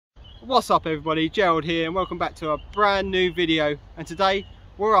What's up everybody, Gerald here and welcome back to a brand new video. And today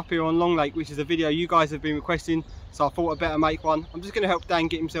we're up here on Long Lake, which is a video you guys have been requesting, so I thought I'd better make one. I'm just going to help Dan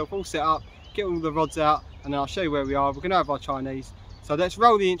get himself all set up, get all the rods out, and then I'll show you where we are. We're going to have our Chinese, so let's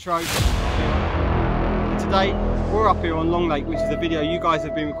roll the intro. And today we're up here on Long Lake, which is a video you guys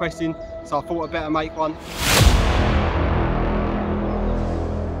have been requesting, so I thought I'd better make one.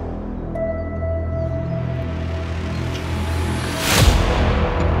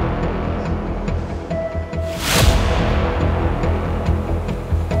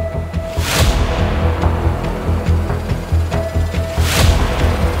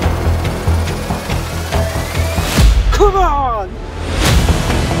 Come on!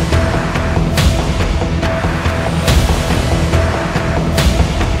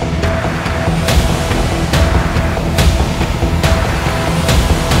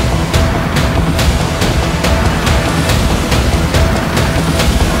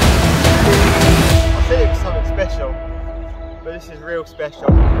 I said it was something special, but this is real special.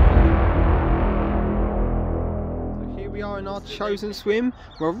 We are in our chosen swim.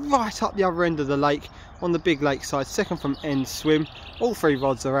 We're right up the other end of the lake on the big lake side, second from end swim. All three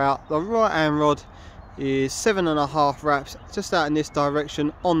rods are out. The right hand rod is 7.5 wraps just out in this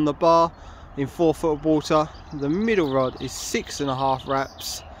direction on the bar in 4 foot of water. The middle rod is 6.5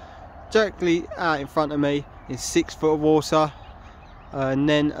 wraps directly out in front of me in 6 foot of water, and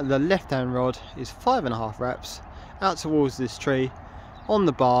then the left hand rod is 5.5 wraps out towards this tree on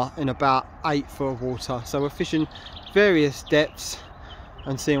the bar in about 8 foot of water. So we're fishing various depths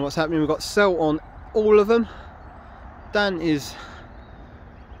and seeing what's happening. We've got cell on all of them. Dan is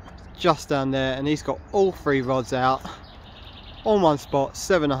just down there and he's got all three rods out on one spot,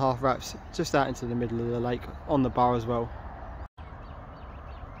 7.5 wraps just out into the middle of the lake on the bar as well.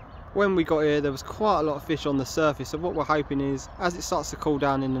 When we got here there was quite a lot of fish on the surface, so what we're hoping is as it starts to cool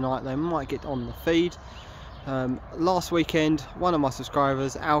down in the night they might get on the feed. Last weekend one of my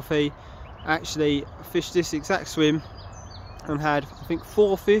subscribers, Alfie, actually fished this exact swim and had I think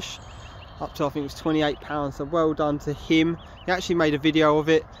 4 fish up to I think it was 28 pounds, so well done to him. He actually made a video of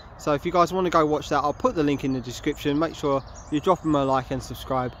it, so if you guys want to go watch that I'll put the link in the description. Make sure you drop him a like and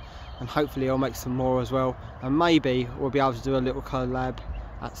subscribe, and hopefully I'll make some more as well, and maybe we'll be able to do a little collab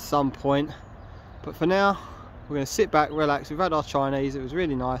at some point. But for now we're going to sit back, relax. We've had our Chinese, it was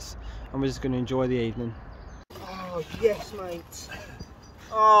really nice, and we're just going to enjoy the evening. Oh yes mate,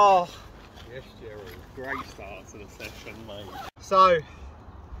 oh yes, Gerald. Great start to the session, mate. so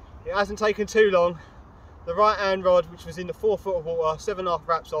it hasn't taken too long. The right hand rod, which was in the 4 foot of water, 7.5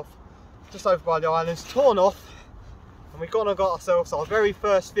 wraps off just over by the islands, torn off, and we've gone and got ourselves our very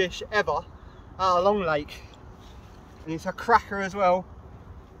first fish ever out of Long Lake, and it's a cracker as well.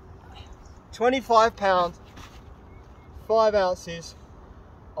 25 pounds, 5 ounces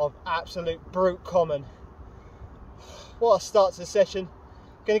of absolute brute common. What a start to the session.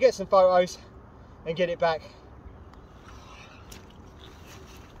 Gonna get some photos and get it back.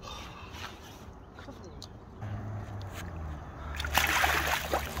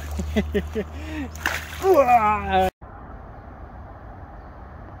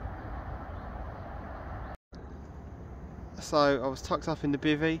 So I was tucked up in the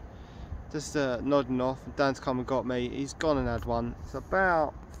bivvy, just nodding off. Dan's come and got me. He's gone and had one. It's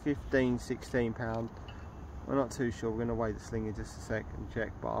about 15-16 pound. We're not too sure. We're going to weigh the sling in just a sec and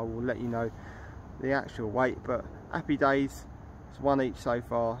check, but I will let you know the actual weight. But happy days, it's one each so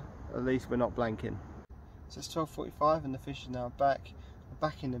far. At least we're not blanking. So it's 12:45 and the fish is now back. We're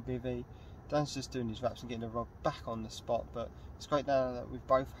back in the bivvy. Dan's just doing his wraps and getting the rod back on the spot, but it's great now that we've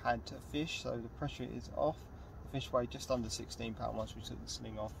both had a fish, so the pressure is off. The fish weighed just under 16 pound once we took the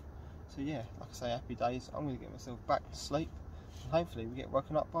sling off. So yeah, like I say, happy days. I'm going to get myself back to sleep and hopefully we get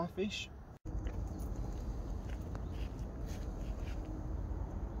woken up by a fish.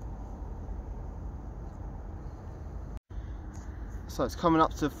 So it's coming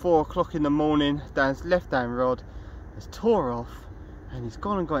up to 4 o'clock in the morning. Dan's left hand rod has tore off and he's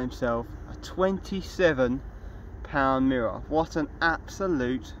gone and got himself a 27 pound mirror. What an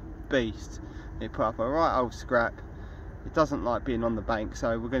absolute beast. He put up a right old scrap. It doesn't like being on the bank,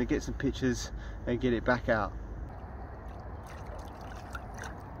 so we're going to get some pictures and get it back out.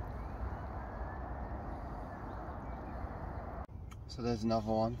 So there's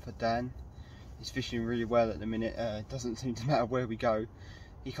another one for Dan. He's fishing really well at the minute. It doesn't seem to matter where we go,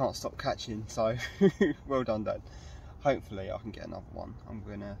 he can't stop catching, so well done Dan. Hopefully I can get another one. I'm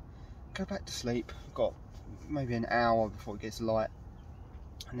gonna go back to sleep. I've got maybe an hour before it gets light,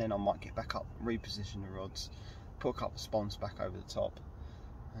 and then I might get back up, reposition the rods, put a couple of spawns back over the top,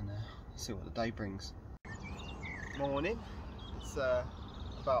 and see what the day brings. Morning. It's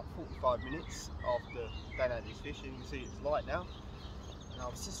about 45 minutes after Dan had his fish, and you can see it's light now. And I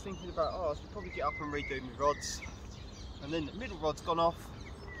was just thinking about, oh, I should probably get up and redo my rods. And then the middle rod's gone off.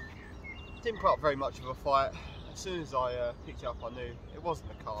 Didn't put up very much of a fight. As soon as I picked it up, I knew it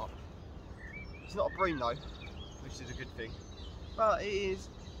wasn't a carp. It's not a bream though, which is a good thing. But it is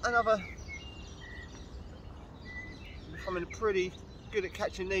another. I'm becoming pretty good at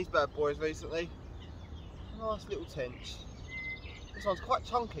catching these bad boys recently. Nice little tench. This one's quite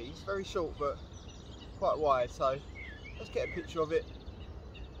chunky, it's very short but quite wide, so let's get a picture of it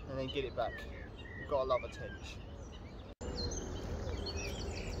and then get it back. We've got to love a tench.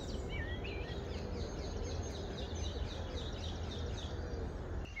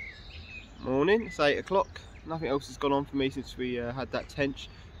 Morning, it's 8 o'clock. Nothing else has gone on for me since we had that tench,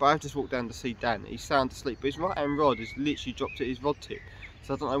 but I've just walked down to see Dan. He's sound asleep, but his right hand rod has literally dropped at his rod tip,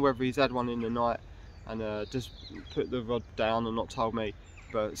 so I don't know whether he's had one in the night and just put the rod down and not told me,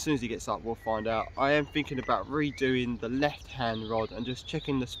 but as soon as he gets up we'll find out. I am thinking about redoing the left hand rod and just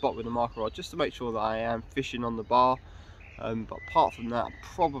checking the spot with the marker rod just to make sure that I am fishing on the bar, but apart from that I'm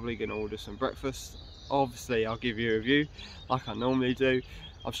probably going to order some breakfast. Obviously I'll give you a review like I normally do.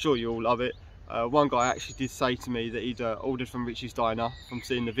 I'm sure you all love it. One guy actually did say to me that he'd ordered from Richie's Diner from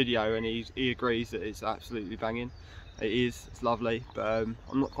seeing the video, and he agrees that it's absolutely banging. It is, it's lovely, but I'm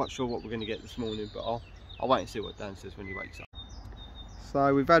not quite sure what we're going to get this morning, but I'll wait and see what Dan says when he wakes up.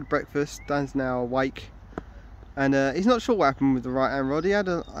 So we've had breakfast, Dan's now awake, and he's not sure what happened with the right hand rod. He had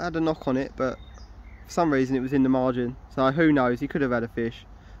a knock on it, but for some reason it was in the margin, so who knows, he could have had a fish,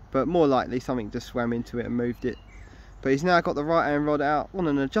 but more likely something just swam into it and moved it. But he's now got the right hand rod out on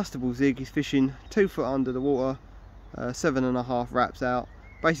an adjustable zig. He's fishing 2 foot under the water, 7.5 wraps out,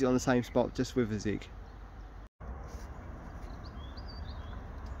 basically on the same spot, just with a zig.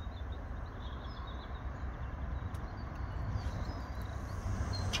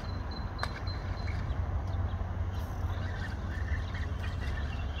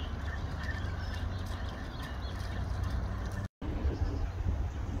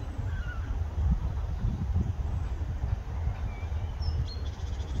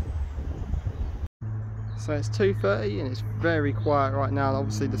 So it's 2:30 and it's very quiet right now.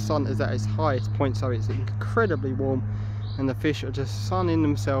 Obviously the sun is at its highest point, so it's incredibly warm and the fish are just sunning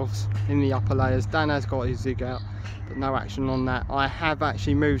themselves in the upper layers. Dan has got his zig out, but no action on that. I have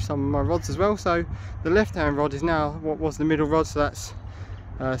actually moved some of my rods as well, so the left hand rod is now what was the middle rod, so that's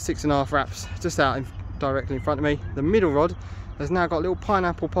 6.5 wraps just out directly in front of me. The middle rod has now got a little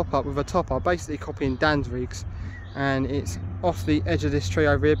pineapple pop-up with a topper, basically copying Dan's rigs, and it's off the edge of this tree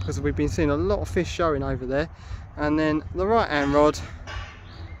over here because we've been seeing a lot of fish showing over there. And then the right hand rod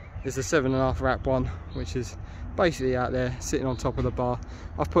is the 7.5 wrap one, which is basically out there sitting on top of the bar.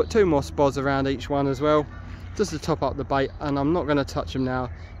 I've put 2 more spods around each one as well, just to top up the bait, and I'm not going to touch them now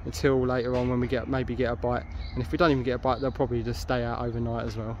until later on when we maybe get a bite. And if we don't even get a bite, they'll probably just stay out overnight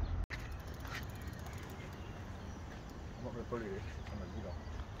as well.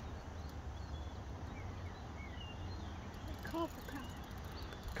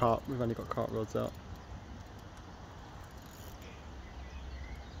 Carp, we've only got carp rods out.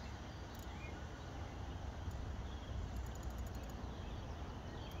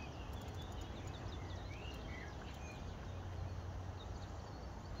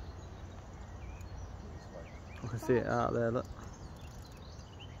 I can see it out there, look.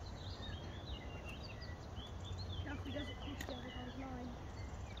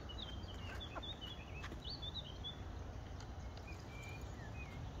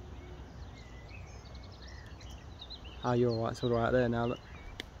 Oh, you're alright, it's all right there now, look.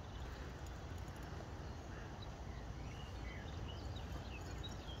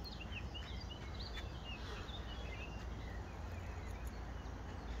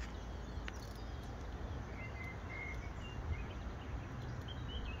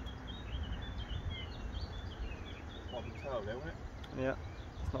 Might be tail there, won't it? Yeah,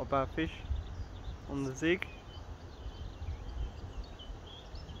 it's not a bad fish on the zig.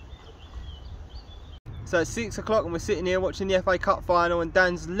 So it's 6 o'clock and we're sitting here watching the FA Cup final, and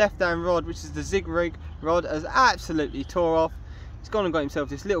Dan's left hand rod, which is the zig rig rod, has absolutely tore off. He's gone and got himself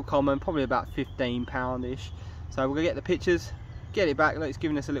this little common, probably about 15 pound-ish. So we're going to get the pictures, get it back. Look, it's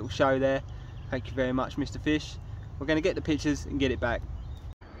giving us a little show there. Thank you very much, Mr. Fish. We're going to get the pictures and get it back.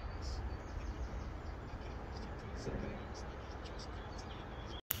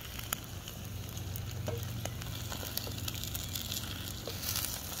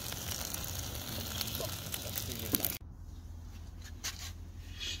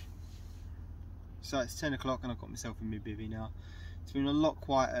 So it's 10 o'clock and I've got myself in my bivvy now. It's been a lot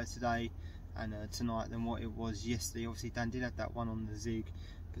quieter today and tonight than what it was yesterday. Obviously Dan did have that one on the zig,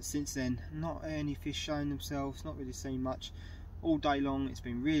 but since then not any fish showing themselves, not really seen much. All day long it's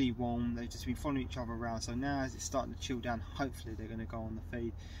been really warm, they've just been following each other around, so now as it's starting to chill down, hopefully they're going to go on the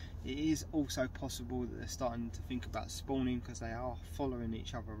feed. It is also possible that they're starting to think about spawning, because they are following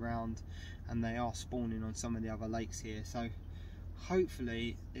each other around and they are spawning on some of the other lakes here, so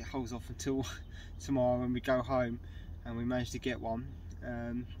hopefully it holds off until tomorrow when we go home and we manage to get one.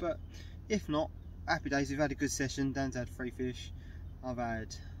 But if not, happy days. We've had a good session. Dan's had 3 fish, I've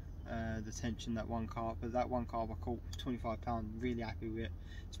had the tension, that 1 carp, but that 1 carp I caught £25, really happy with it,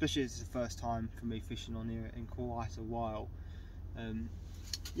 especially as it's the first time for me fishing on here in quite a while.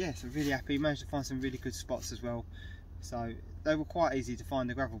 Yeah, so really happy. Managed to find some really good spots as well, so they were quite easy to find.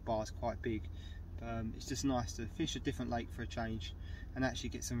 The gravel bar is quite big, but it's just nice to fish a different lake for a change and actually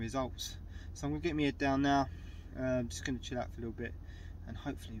get some results. So I'm going to get my head down now, just going to chill out for a little bit and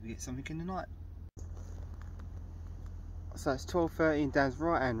hopefully we get something in the night. So it's 12:30 and Dan's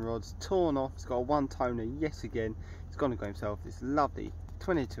right hand rod's torn off. It's got a 1 toner yet again. He's gone to go himself this lovely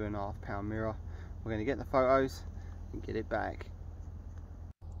 22.5 mirror. We're going to get the photos and get it back.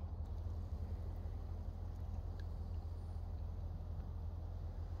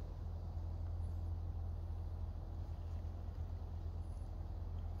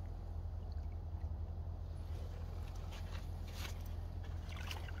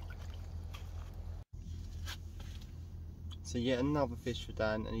 So yet another fish for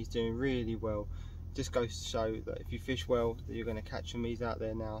Dan, and he's doing really well. Just goes to show that if you fish well, that you're going to catch him. He's out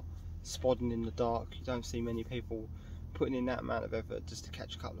there now spodding in the dark. You don't see many people putting in that amount of effort just to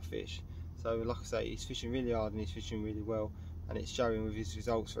catch a couple of fish. So like I say, he's fishing really hard and he's fishing really well, and it's showing with his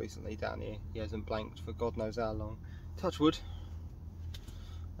results recently down here. He hasn't blanked for God knows how long. Touch wood.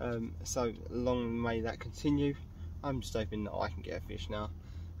 So long may that continue. I'm just hoping that I can get a fish now.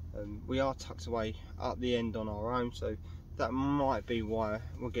 We are tucked away up the end on our own, so that might be why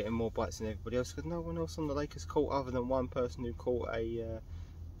we're getting more bites than everybody else, because no one else on the lake has caught, other than one person who caught a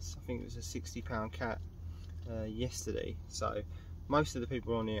I think it was a 60-pound cat yesterday. So most of the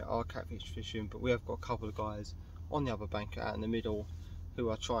people on here are catfish fishing, but we have got a couple of guys on the other bank out in the middle who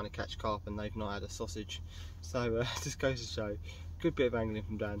are trying to catch carp and they've not had a sausage. So just goes to show, good bit of angling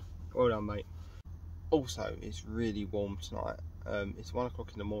from Dan. Well done, mate. Also, it's really warm tonight. It's 1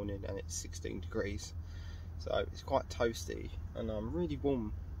 o'clock in the morning and it's 16 degrees. So it's quite toasty and I'm really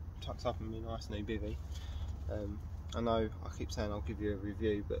warm, tucked up in my nice new bivvy. I know I keep saying I'll give you a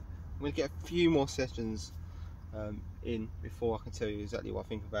review, but I'm going to get a few more sessions in before I can tell you exactly what I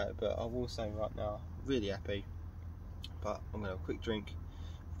think about it. But I will say right now, really happy. But I'm going to have a quick drink,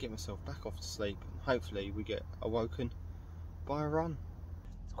 get myself back off to sleep, and hopefully we get awoken by a run.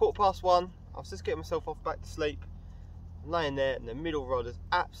 It's 1:15. I was just getting myself off back to sleep. I'm laying there and the middle rod has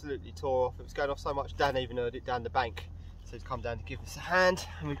absolutely tore off. It was going off so much Dan even heard it down the bank. So he's come down to give us a hand,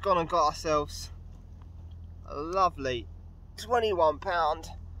 and we've gone and got ourselves a lovely 21 pound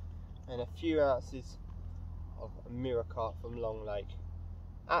and a few ounces of a mirror carp from Long Lake.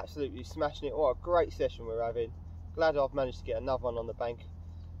 Absolutely smashing it. What a great session we're having. Glad I've managed to get another one on the bank.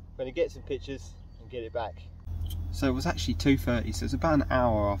 I'm going to get some pictures and get it back. So it was actually 2:30, so it's about an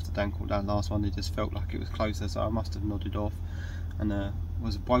hour after Dan caught that last one. It just felt like it was closer, so I must have nodded off and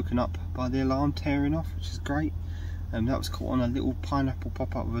was woken up by the alarm tearing off, which is great. That was caught on a little pineapple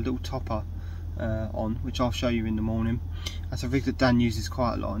pop-up with a little topper on, which I'll show you in the morning. That's a rig that Dan uses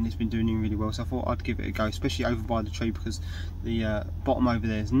quite a lot and it's been doing really well, so I thought I'd give it a go, especially over by the tree, because the bottom over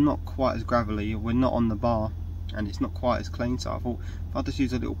there is not quite as gravelly. We're not on the bar and it's not quite as clean, so I thought if I just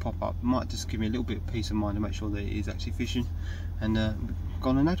use a little pop-up, it might just give me a little bit of peace of mind to make sure that it is actually fishing. And we've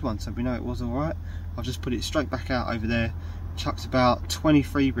gone and had one, so we know it was alright. I've just put it straight back out over there, chucked about 20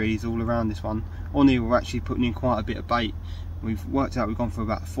 freebies all around this one. On here we're actually putting in quite a bit of bait. We've worked out we've gone for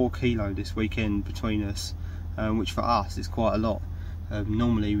about 4 kilo this weekend between us, which for us is quite a lot.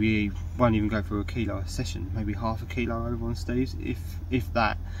 Normally we won't even go for a kilo a session, maybe half a kilo over on Steve's, if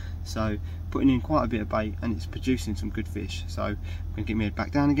that. So putting in quite a bit of bait and it's producing some good fish. So I'm going to get my head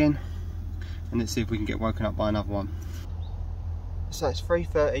back down again and let's see if we can get woken up by another one. So it's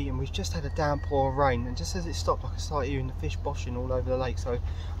 3:30 and we've just had a downpour of rain, and just as it stopped I could start hearing the fish boshing all over the lake, so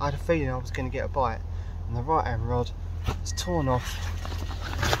I had a feeling I was going to get a bite, and the right hand rod is torn off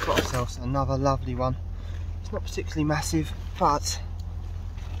and we've got ourselves another lovely one. It's not particularly massive, but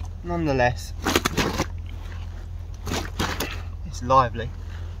nonetheless it's lively,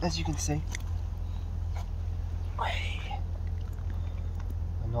 as you can see.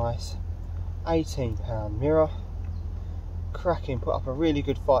 A nice 18-pound mirror. Cracking, put up a really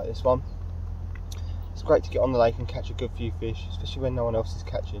good fight this one. It's great to get on the lake and catch a good few fish, especially when no one else is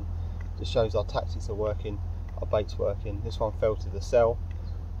catching. Just shows our tactics are working, our bait's working. This one fell to the cell,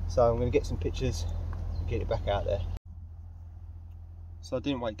 So I'm going to get some pictures and get it back out there. So I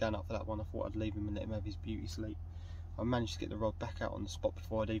didn't wake Dan up for that one. I thought I'd leave him and let him have his beauty sleep. I managed to get the rod back out on the spot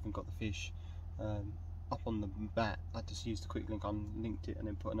before I'd even got the fish up on the mat. I just used a quick link, unlinked it and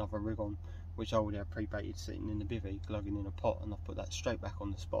then put another rig on, which I already had pre-baited sitting in the bivvy, glugging in a pot, and I put that straight back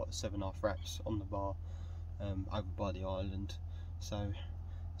on the spot, 7.5 wraps on the bar over by the island. So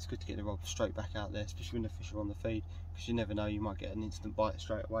it's good to get the rod straight back out there, especially when the fish are on the feed, because you never know, you might get an instant bite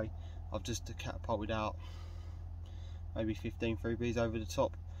straight away. I've just catapulted out maybe 15 freebies over the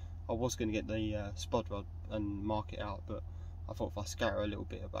top. I was going to get the spod rod and mark it out, but I thought if I scatter a little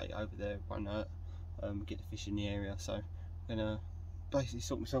bit of bait over there, it won't hurt, get the fish in the area. So I'm going to basically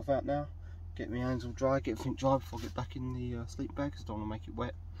sort myself out now, get my hands all dry, get everything dry before I get back in the sleep bag, because I don't want to make it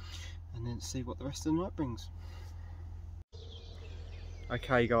wet, and then see what the rest of the night brings.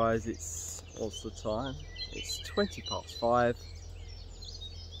 Okay guys, what's the time? It's 5:20,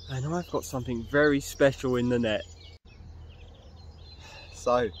 and I've got something very special in the net.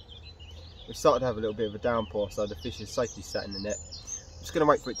 So we've started to have a little bit of a downpour, so the fish is safely sat in the net. I'm just going to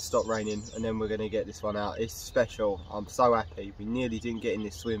wait for it to stop raining and then we're going to get this one out. It's special. I'm so happy. We nearly didn't get in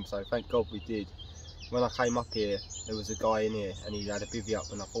this swim, so thank God we did. When I came up here, there was a guy in here and he had a bivvy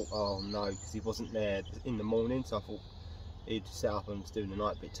up, and I thought, oh no, because he wasn't there in the morning, so I thought he'd set up and was doing the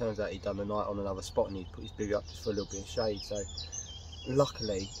night, but it turns out he'd done the night on another spot and he'd put his bivvy up just for a little bit of shade. So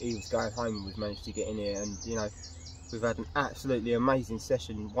luckily he was going home and we've managed to get in here, and you know, we've had an absolutely amazing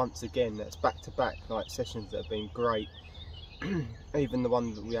session once again. That's back to back like sessions that have been great. Even the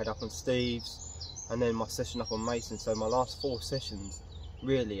one that we had up on Steve's, and then my session up on Mason. So my last 4 sessions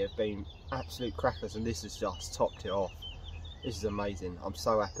really have been absolute crackers, and this has just topped it off. This is amazing. I'm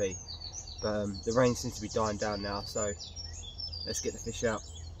so happy. But the rain seems to be dying down now, so let's get the fish out.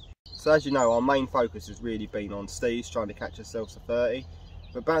 So as you know, our main focus has really been on Steve's, trying to catch ourselves a 30.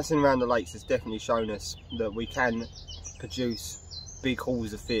 But bouncing around the lakes has definitely shown us that we can produce big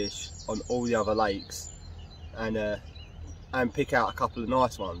hauls of fish on all the other lakes, and pick out a couple of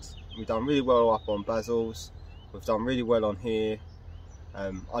nice ones. We've done really well up on Basil's, we've done really well on here.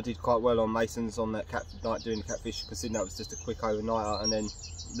 I did quite well on Mason's on that night doing the catfish, considering that was just a quick overnighter, and then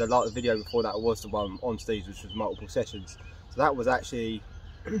the video before that was the one on Steve's, which was multiple sessions. So that was actually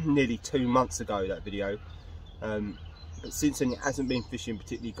nearly 2 months ago, that video. But since then it hasn't been fishing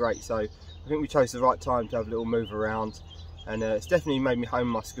particularly great, so I think we chose the right time to have a little move around, and it's definitely made me hone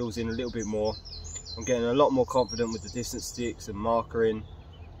my skills in a little bit more. I'm getting a lot more confident with the distance sticks and markering,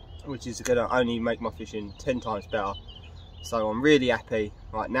 which is going to only make my fishing 10 times better. So I'm really happy.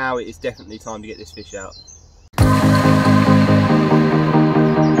 Right now it is definitely time to get this fish out.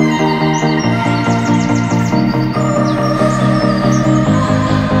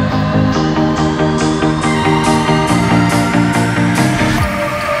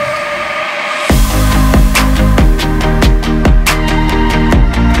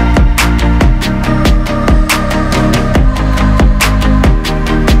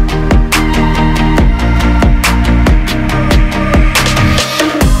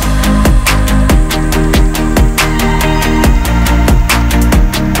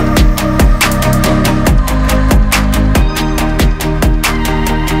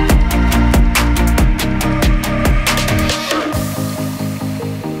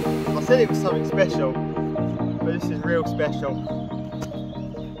 It was something special, but this is real special.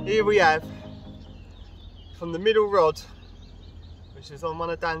 Here we have, from the middle rod, which is on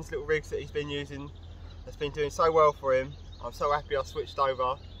one of Dan's little rigs that he's been using, that's been doing so well for him. I'm so happy I switched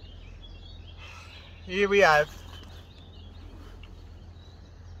over. Here we have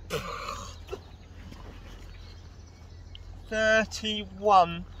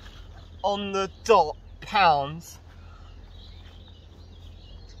 £31 on the dot pounds.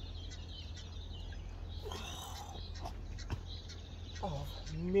 Oh,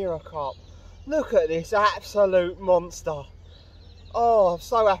 mirror carp. Look at this absolute monster. Oh, I'm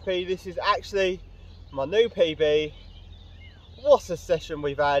so happy. This is actually my new PB. What a session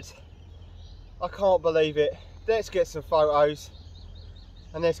we've had. I can't believe it. Let's get some photos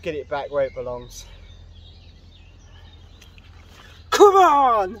and let's get it back where it belongs. Come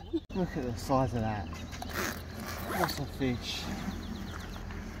on! Look at the size of that. What a fish.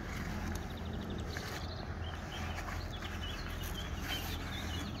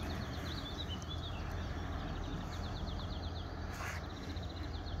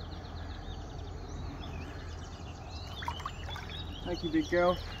 Thank you, big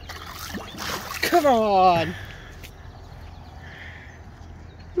girl. Come on!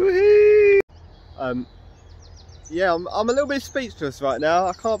 Woohoo! Yeah, I'm a little bit speechless right now.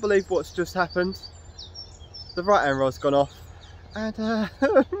 I can't believe what's just happened. The right hand rod's gone off, and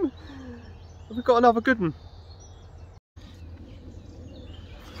we've got another good one.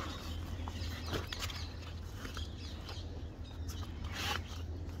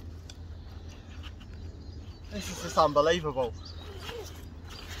 This is just unbelievable.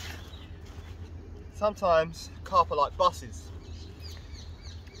 Sometimes carp are like buses.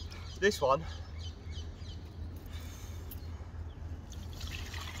 This one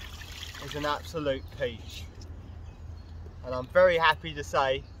is an absolute peach, and I'm very happy to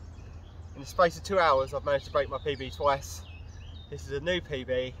say in the space of 2 hours I've managed to break my PB twice. This is a new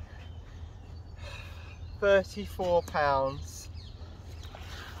PB, 34 pounds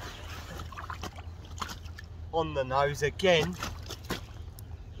on the nose again.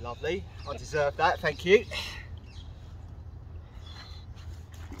 Lovely, I deserve that, thank you.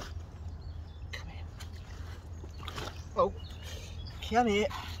 Come here. Oh, come here.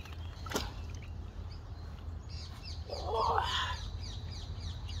 Oh.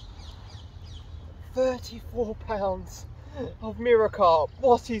 34 pounds of mirror carp.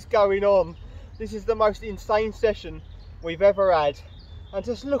 What is going on? This is the most insane session we've ever had, and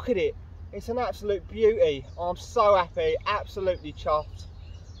just look at it. It's an absolute beauty. I'm so happy, absolutely chuffed.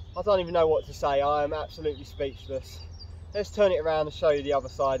 I don't even know what to say. I am absolutely speechless. Let's turn it around and show you the other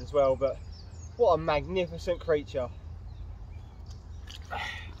side as well, but what a magnificent creature.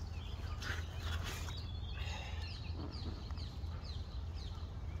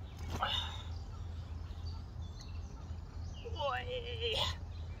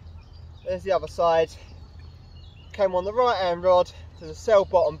 There's the other side. Came on the right hand rod to the cell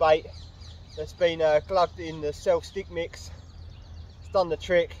bottom bait that's been glugged in the cell stick mix. It's done the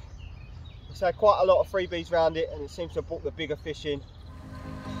trick. It's had quite a lot of freebies around it, and it seems to have brought the bigger fish in.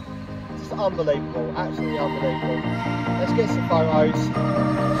 Just unbelievable, absolutely unbelievable. Let's get some photos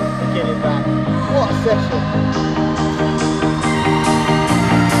and get it back. What a session.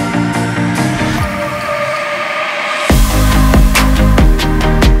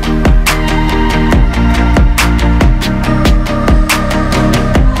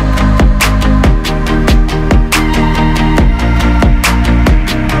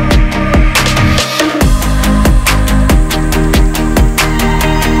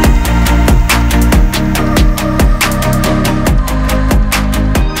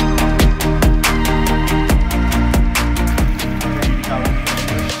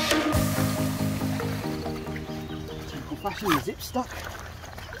 The zip stuck.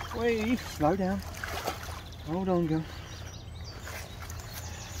 Wait, slow down. Hold on, girl.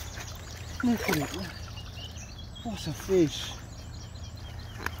 Look at it. What a fish.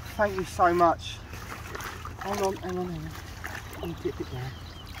 Thank you so much. Hold on, hang on. Let me dip it down.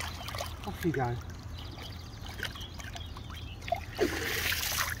 Off you go.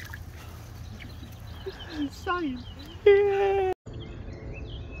 Insane. Yeah.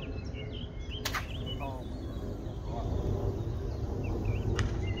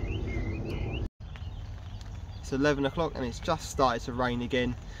 It's 11 o'clock and it's just started to rain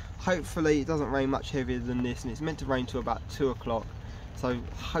again. Hopefully it doesn't rain much heavier than this, and it's meant to rain till about 2 o'clock. So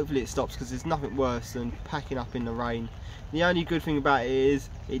hopefully it stops, because there's nothing worse than packing up in the rain. The only good thing about it is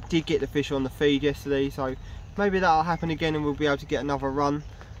it did get the fish on the feed yesterday, so maybe that'll happen again and we'll be able to get another run.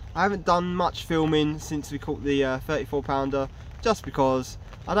 I haven't done much filming since we caught the 34 pounder, just because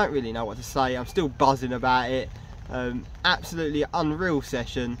I don't really know what to say. I'm still buzzing about it. Absolutely unreal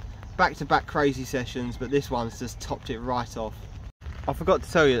session. Back-to-back crazy sessions, but this one's just topped it right off. I forgot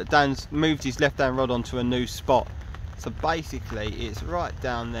to tell you that Dan's moved his left hand rod onto a new spot. So basically it's right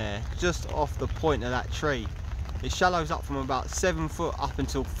down there, just off the point of that tree. It shallows up from about 7 foot up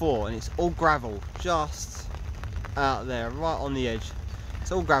until 4, and it's all gravel just out there, right on the edge.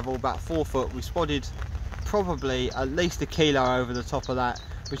 It's all gravel, about 4 foot. We spotted probably at least a kilo over the top of that,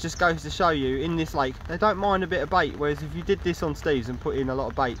 which just goes to show you, in this lake they don't mind a bit of bait, whereas if you did this on Steve's and put in a lot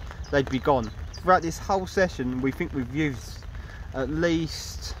of bait, they'd be gone. Throughout this whole session we think we've used at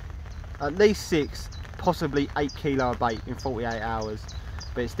least 6, possibly 8 kilo of bait in 48 hours,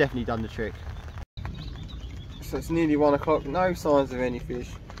 but it's definitely done the trick. So it's nearly 1 o'clock, no signs of any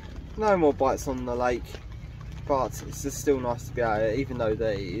fish, no more bites on the lake, but it's just still nice to be out here, even though it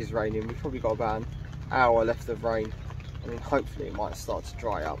is raining. We've probably got about an hour left of rain. I mean, hopefully it might start to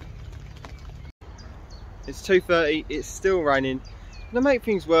dry up. It's 2:30, it's still raining. And to make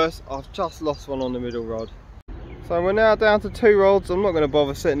things worse, I've just lost one on the middle rod. So we're now down to 2 rods. I'm not going to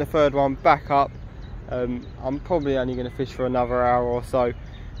bother setting the third one back up. I'm probably only going to fish for another hour or so and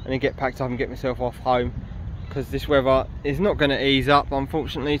then get packed up and get myself off home, because this weather is not going to ease up,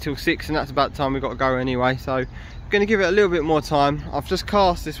 unfortunately, till 6, and that's about the time we've got to go anyway. So I'm going to give it a little bit more time. I've just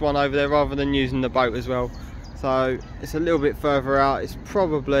cast this one over there rather than using the boat as well. So it's a little bit further out. It's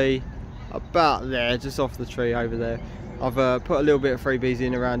probably about there, just off the tree over there. I've put a little bit of freebies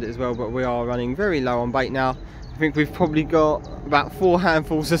in around it as well, but we are running very low on bait now. I think we've probably got about 4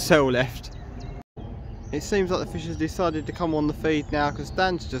 handfuls of cell left. It seems like the fish has decided to come on the feed now, because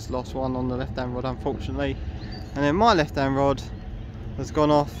Dan's just lost one on the left hand rod, unfortunately. And then my left hand rod has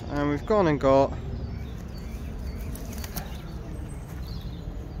gone off, and we've gone and got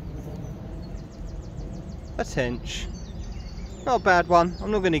a tench. Not a bad one. I'm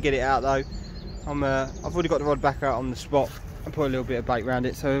not going to get it out though. I've already got the rod back out on the spot and put a little bit of bait around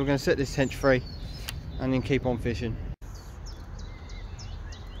it, so we're going to set this tench free and then keep on fishing.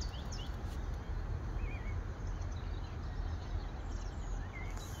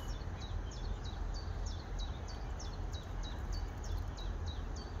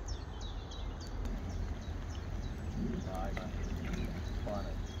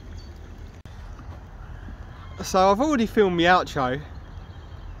 So I've already filmed the outro,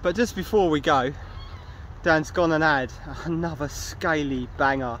 but just before we go, Dan's gone and had another scaly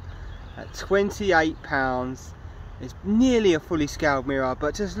banger at 28 pounds. It's nearly a fully scaled mirror,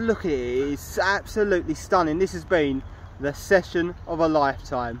 but just look at it, it's absolutely stunning. This has been the session of a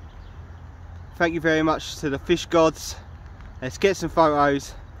lifetime. Thank you very much to the fish gods. Let's get some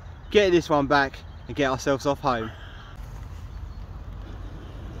photos, get this one back and get ourselves off home.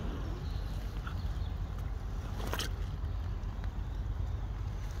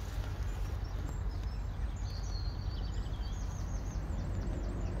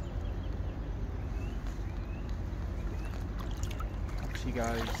 She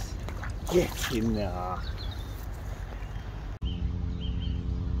goes. Get in there.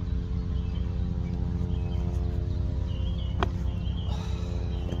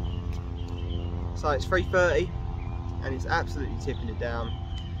 So it's 3:30 and it's absolutely tipping it down.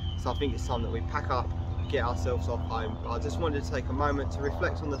 So I think it's time that we pack up, get ourselves off home. But I just wanted to take a moment to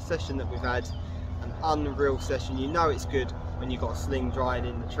reflect on the session that we've had. An unreal session. You know it's good when you've got a sling drying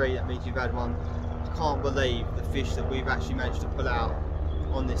in the tree. That means you've had one. I can't believe the fish that we've actually managed to pull out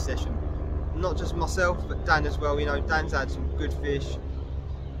on this session. Not just myself, but Dan as well. You know, Dan's had some good fish,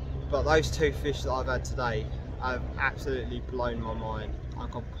 but those 2 fish that I've had today have absolutely blown my mind. I'm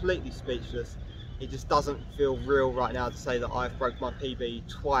completely speechless. It just doesn't feel real right now to say that I've broke my PB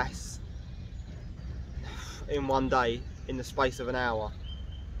twice in one day in the space of an hour.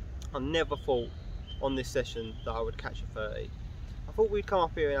 I never thought on this session that I would catch a 30. I thought we'd come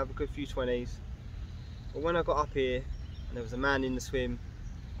up here and have a good few 20s, but when I got up here and there was a man in the swim,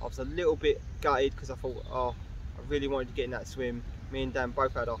 I was a little bit gutted because I thought, oh, I really wanted to get in that swim. Me and Dan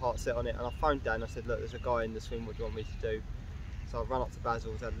both had our heart set on it, and I phoned Dan. I said, look, there's a guy in the swim, what do you want me to do? So I ran up to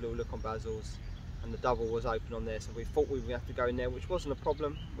Basil's, had a little look on Basil's, and the double was open on there, so we thought we were going to have to go in there, which wasn't a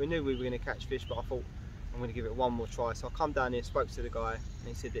problem. We knew we were going to catch fish, but I thought I'm going to give it one more try. So I come down here, spoke to the guy, and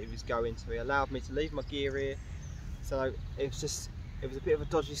he said that he was going, so he allowed me to leave my gear here. So it was a bit of a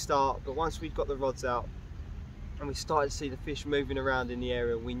dodgy start, but once we'd got the rods out and we started to see the fish moving around in the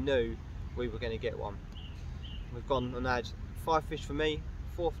area, we knew we were going to get one. We've gone and had 5 fish for me,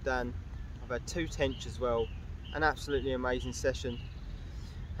 4 for Dan. I've had 2 tench as well. An absolutely amazing session.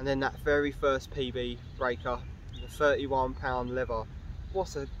 And then that very first PB breaker, the 31 pound lever.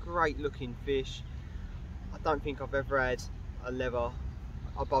 What a great looking fish. I don't think I've ever had a lever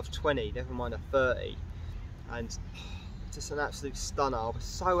above 20, never mind a 30. And just an absolute stunner. I was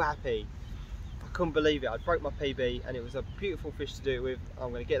so happy. I couldn't believe it. I broke my PB and it was a beautiful fish to do it with.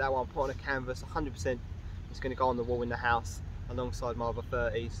 I'm going to get that one put on a canvas, 100%. It's going to go on the wall in the house alongside my other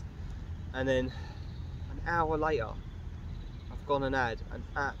 30s. And then an hour later, I've gone and had an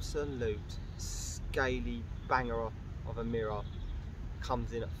absolute scaly banger of a mirror.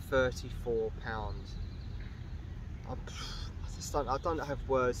 Comes in at 34 pounds. I don't have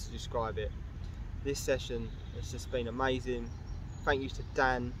words to describe it. This session has just been amazing. Thank you to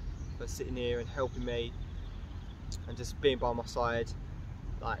Dan for sitting here and helping me and just being by my side,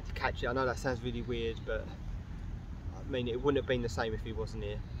 like, to catch it. I know that sounds really weird, but I mean, it wouldn't have been the same if he wasn't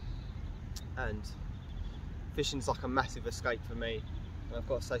here. And fishing's like a massive escape for me, and I've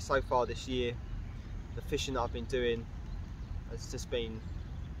got to say, so far this year, the fishing that I've been doing has just been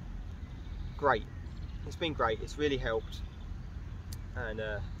great. It's been great. It's really helped. And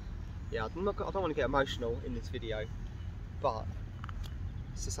yeah, I don't want to get emotional in this video, but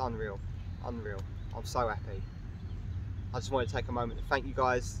it's just unreal. I'm so happy. I just want to take a moment to thank you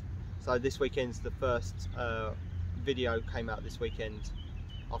guys. So this weekend's the first video came out this weekend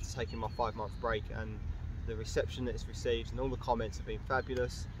after taking my 5-month break, and the reception that it's received and all the comments have been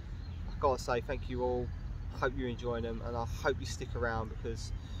fabulous. I've got to say thank you all. I hope you're enjoying them, and I hope you stick around,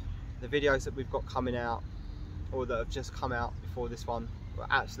 because the videos that we've got coming out or that have just come out before this one were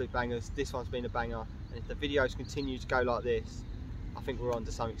absolute bangers. This one's been a banger, and if the videos continue to go like this, I think we're on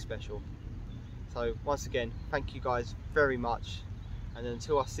to something special. So once again, thank you guys very much, and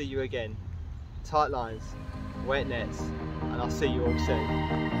until I see you again, tight lines, wet nets, and I'll see you all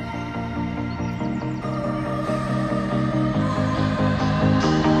soon.